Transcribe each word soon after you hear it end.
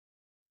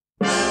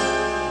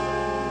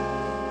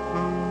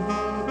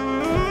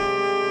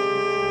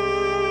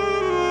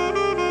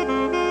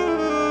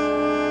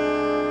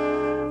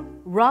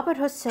Robert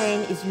Hossein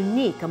is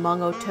unique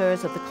among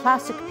auteurs of the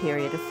classic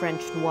period of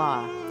French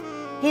noir.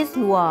 His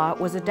noir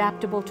was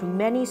adaptable to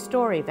many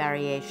story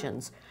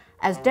variations,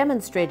 as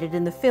demonstrated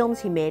in the films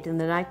he made in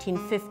the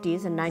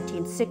 1950s and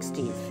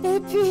 1960s. Et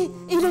puis,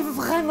 il est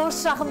vraiment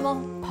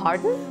charmant.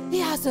 Pardon? He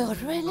has a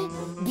really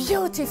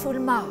beautiful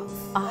mouth.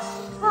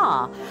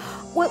 Aha!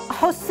 Well,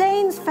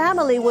 Hossein's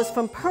family was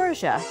from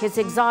Persia. His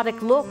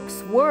exotic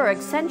looks were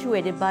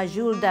accentuated by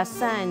Jules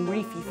Dassin in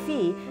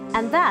Rififi,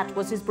 and that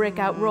was his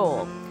breakout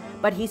role.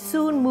 But he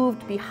soon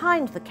moved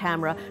behind the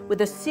camera with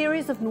a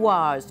series of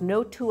noirs,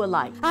 no two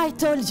alike. I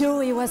told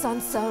you he was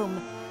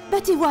handsome,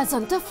 but he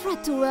wasn't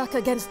afraid to work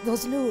against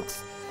those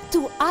looks,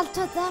 to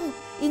alter them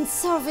in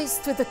service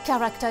to the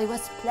character he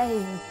was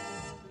playing.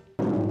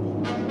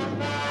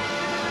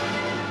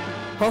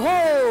 Oh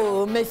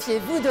oh,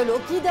 méfiez-vous de l'eau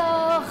qui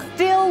dort.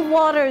 Still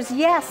waters,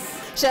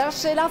 yes.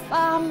 Cherchez la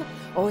femme.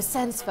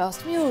 Hossein's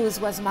first muse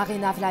was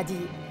Marina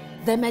Vladi.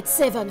 They made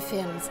 7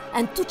 films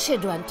and 2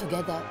 children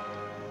together.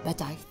 But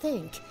I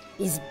think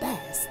his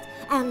best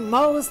and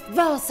most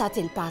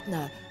versatile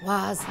partner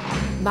was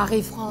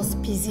Marie-France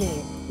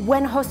Pizier.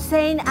 When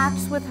Hossein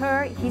acts with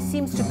her, he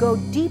seems to go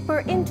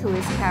deeper into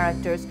his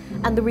characters,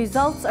 and the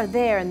results are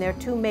there in their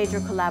 2 major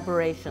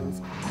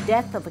collaborations,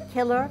 Death of a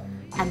Killer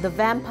and The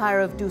Vampire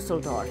of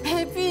Dusseldorf.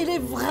 Et puis il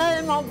est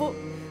vraiment beau.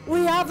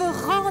 We have a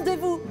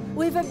rendezvous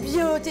with a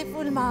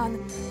beautiful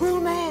man who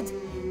made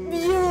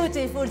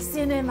beautiful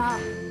cinema.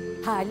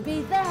 I'll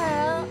be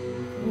there.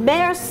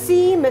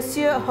 Merci,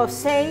 Monsieur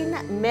Hossein.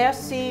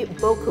 Merci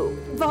beaucoup.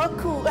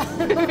 Beaucoup.